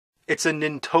It's a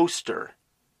Nintoaster.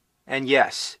 And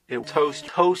yes, it toast.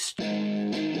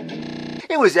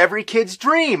 It was every kid's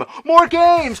dream. More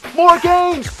games, more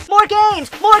games, more games,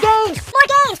 more games, more games, more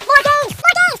games, more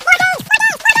games, more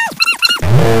games,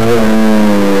 more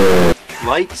games.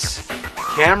 Lights,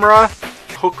 camera,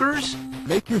 hookers.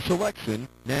 Make your selection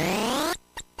now.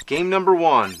 Game number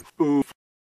 1. Ooh.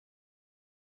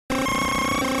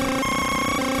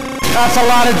 That's a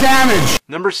lot of damage.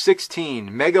 Number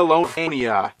 16,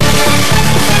 Megalomania.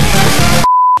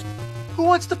 Who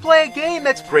wants to play a game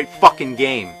that's a great fucking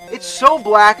game? It's so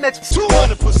black, that's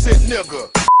 200%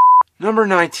 nigga. Number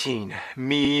 19,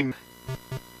 Meme.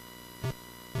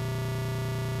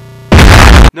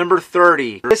 Number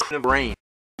 30, Risk of Rain.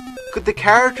 Could the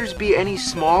characters be any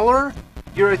smaller?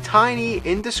 You're a tiny,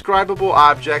 indescribable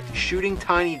object shooting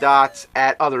tiny dots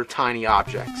at other tiny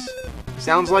objects.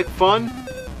 Sounds like fun?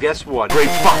 Guess what? Great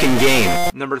fucking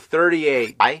game. Number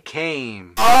 38, I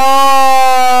Came.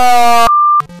 Oh!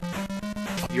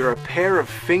 You're a pair of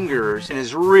fingers and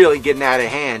is really getting out of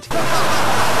hand.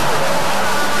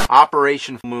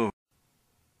 Operation Moon.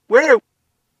 Where?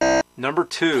 Number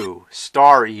 2,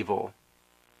 Star Evil.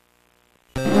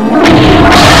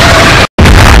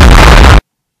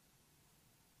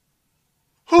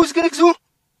 Who's gonna do?